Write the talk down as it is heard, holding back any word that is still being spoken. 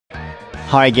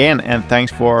Hi again, and thanks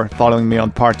for following me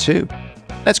on part 2.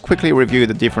 Let's quickly review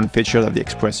the different features of the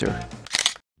xpressor.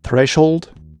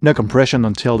 Threshold, no compression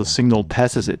until the signal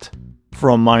passes it,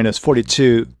 from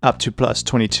 -42 up to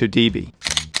 +22 dB.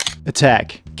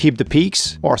 Attack, keep the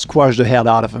peaks or squash the hell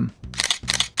out of them.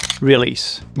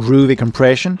 Release, groovy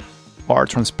compression or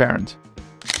transparent.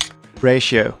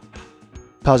 Ratio,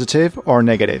 positive or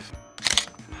negative.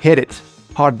 Hit it,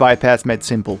 hard bypass made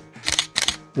simple.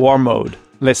 Warm mode,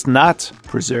 let's not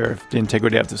preserve the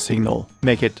integrity of the signal,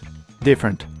 make it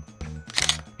different.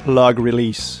 Log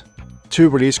release, 2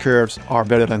 release curves are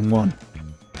better than 1.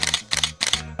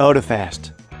 Auto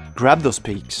fast, grab those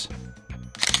peaks.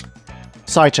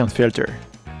 Sidechain filter,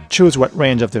 choose what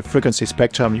range of the frequency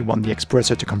spectrum you want the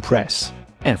xpressor to compress,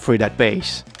 and free that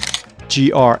bass.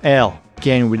 GRL,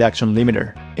 gain reduction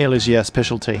limiter, elysia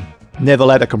specialty. Never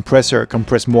let a compressor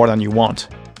compress more than you want.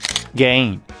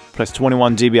 Gain, plus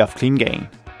 21 dB of clean gain.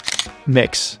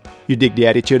 Mix, you dig the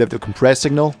attitude of the compressed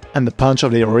signal and the punch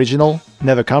of the original,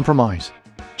 never compromise.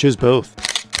 Choose both.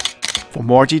 For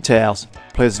more details,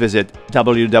 please visit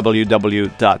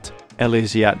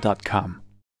www.elysia.com.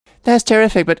 That's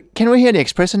terrific, but can we hear the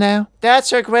xpressor now?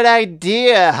 That's a great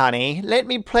idea, honey. Let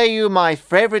me play you my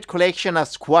favorite collection of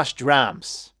squash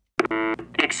drums.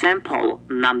 Example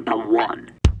number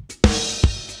 1.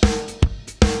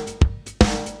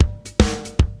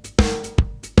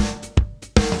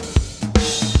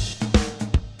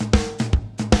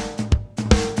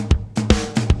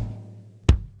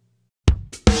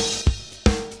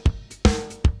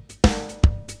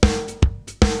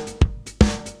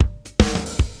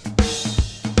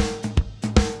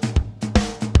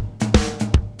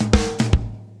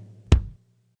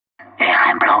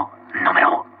 Ejemplo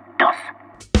número 2.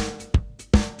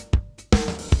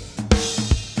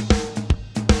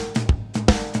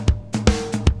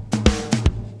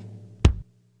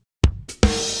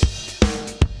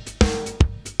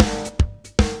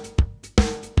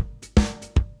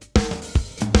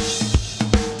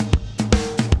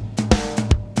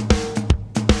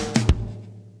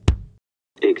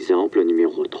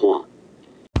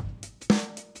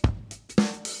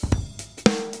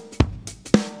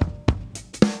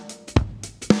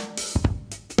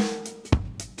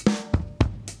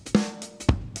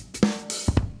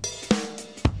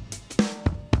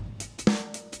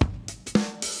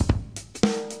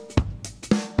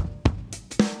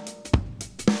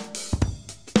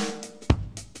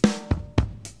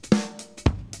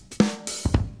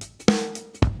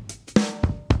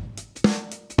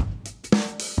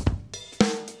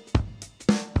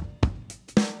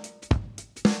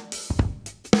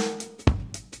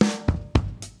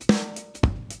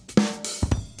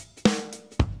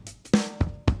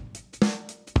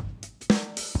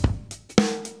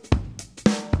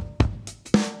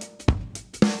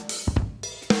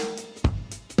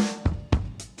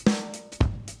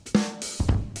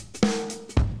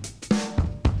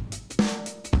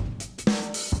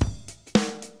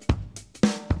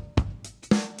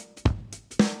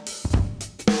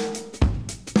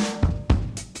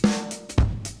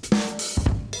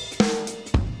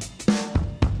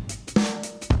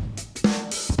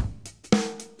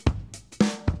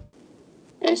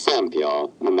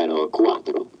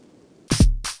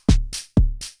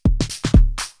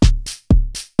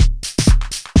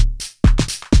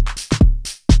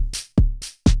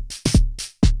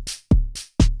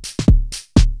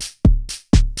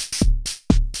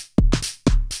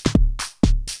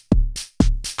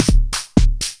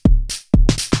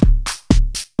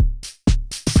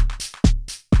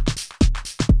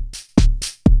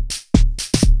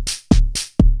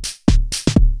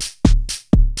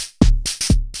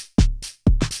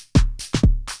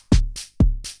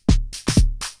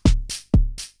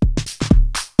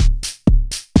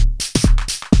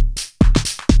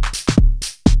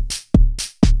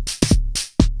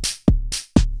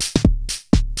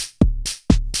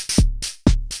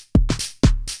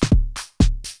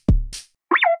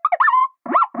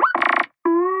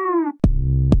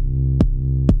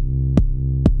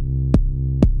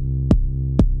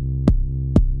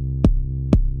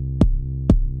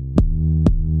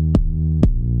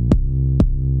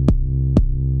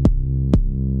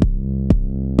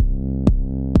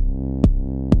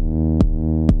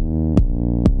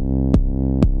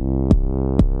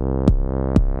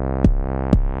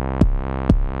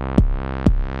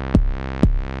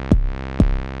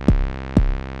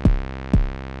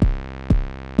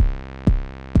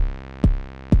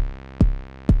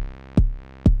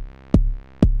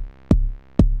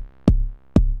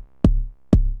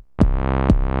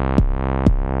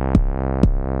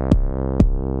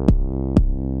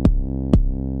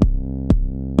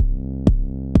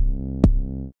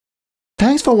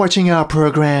 Thanks for watching our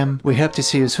program. We hope to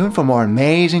see you soon for more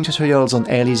amazing tutorials on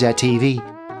elysia TV.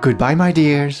 Goodbye, my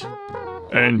dears.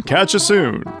 And catch us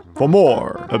soon for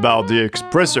more about the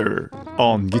xpressor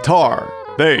on guitar,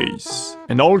 bass,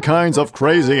 and all kinds of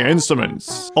crazy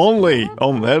instruments, only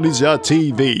on elysia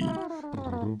TV.